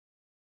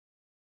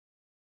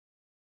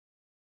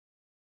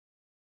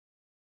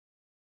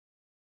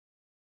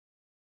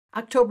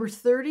October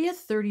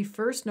 30th,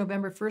 31st,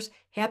 November 1st,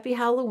 happy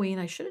Halloween.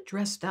 I should have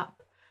dressed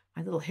up,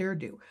 my little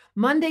hairdo.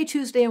 Monday,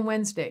 Tuesday, and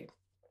Wednesday.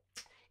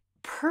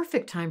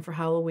 Perfect time for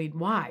Halloween.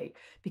 Why?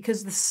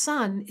 Because the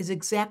sun is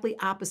exactly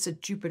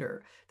opposite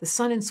Jupiter. The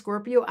sun in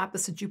Scorpio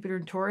opposite Jupiter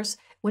in Taurus.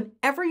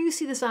 Whenever you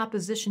see this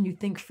opposition, you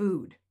think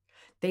food.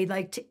 They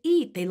like to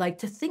eat. They like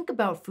to think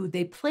about food.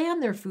 They plan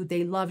their food.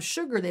 They love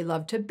sugar. They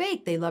love to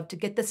bake. They love to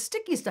get the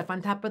sticky stuff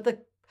on top of the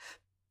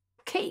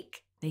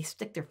cake. They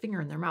stick their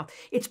finger in their mouth.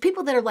 It's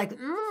people that are like,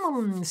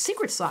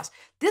 secret sauce.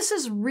 This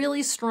is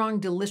really strong,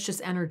 delicious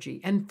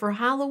energy. And for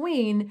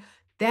Halloween,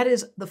 that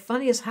is the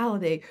funniest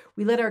holiday.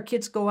 We let our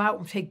kids go out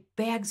and take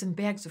bags and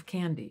bags of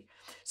candy.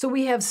 So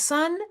we have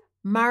Sun,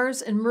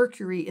 Mars, and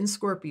Mercury in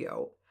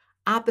Scorpio,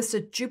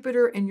 opposite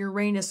Jupiter and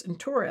Uranus in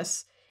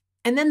Taurus.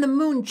 And then the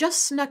moon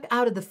just snuck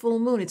out of the full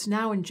moon. It's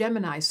now in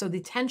Gemini, so the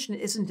tension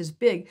isn't as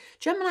big.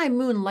 Gemini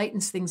moon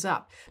lightens things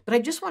up. But I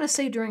just want to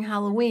say during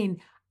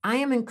Halloween, I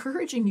am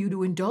encouraging you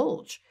to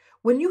indulge.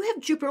 When you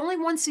have Jupiter, only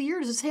once a year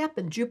does this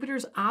happen.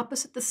 Jupiter's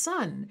opposite the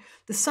sun.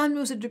 The sun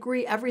moves a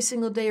degree every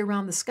single day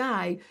around the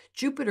sky.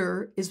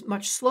 Jupiter is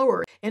much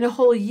slower. In a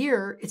whole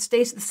year, it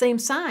stays at the same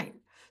sign.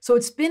 So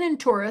it's been in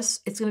Taurus,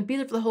 it's going to be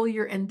there for the whole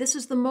year, and this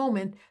is the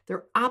moment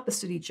they're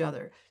opposite each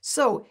other.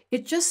 So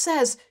it just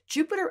says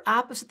Jupiter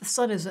opposite the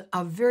sun is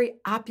a very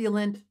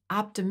opulent,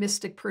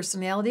 optimistic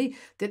personality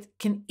that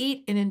can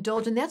eat and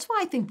indulge, and that's why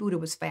I think Buddha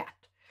was fat.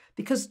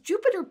 Because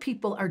Jupiter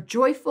people are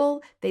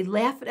joyful, they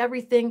laugh at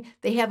everything,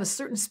 they have a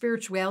certain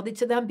spirituality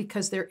to them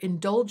because they're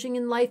indulging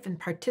in life and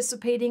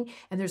participating,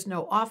 and there's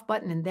no off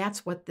button, and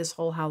that's what this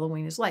whole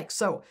Halloween is like.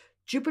 So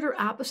Jupiter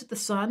opposite the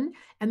sun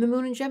and the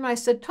moon in Gemini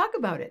said, talk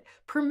about it.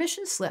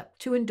 Permission slip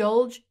to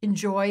indulge,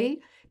 enjoy,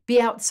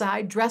 be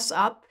outside, dress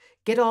up,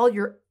 get all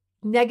your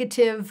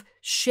negative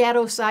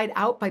shadow side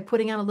out by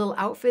putting on a little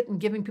outfit and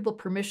giving people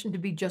permission to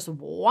be just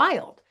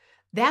wild.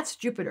 That's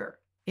Jupiter.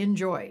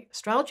 Enjoy.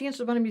 Astrology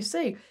answers what you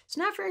say. It's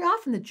not very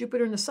often that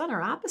Jupiter and the sun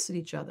are opposite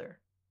each other.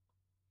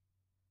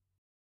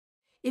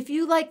 If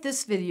you like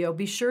this video,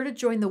 be sure to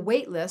join the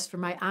waitlist for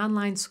my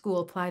online school,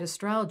 Applied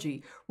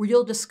Astrology, where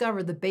you'll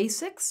discover the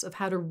basics of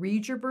how to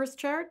read your birth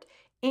chart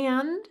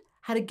and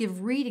how to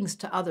give readings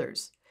to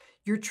others.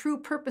 Your true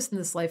purpose in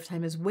this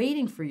lifetime is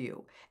waiting for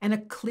you, and a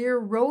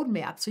clear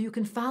roadmap so you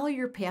can follow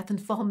your path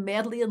and fall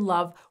madly in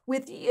love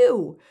with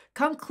you.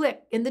 Come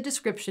click in the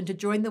description to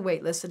join the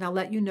waitlist, and I'll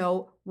let you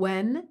know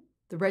when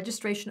the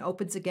registration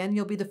opens again.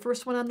 You'll be the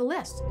first one on the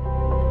list.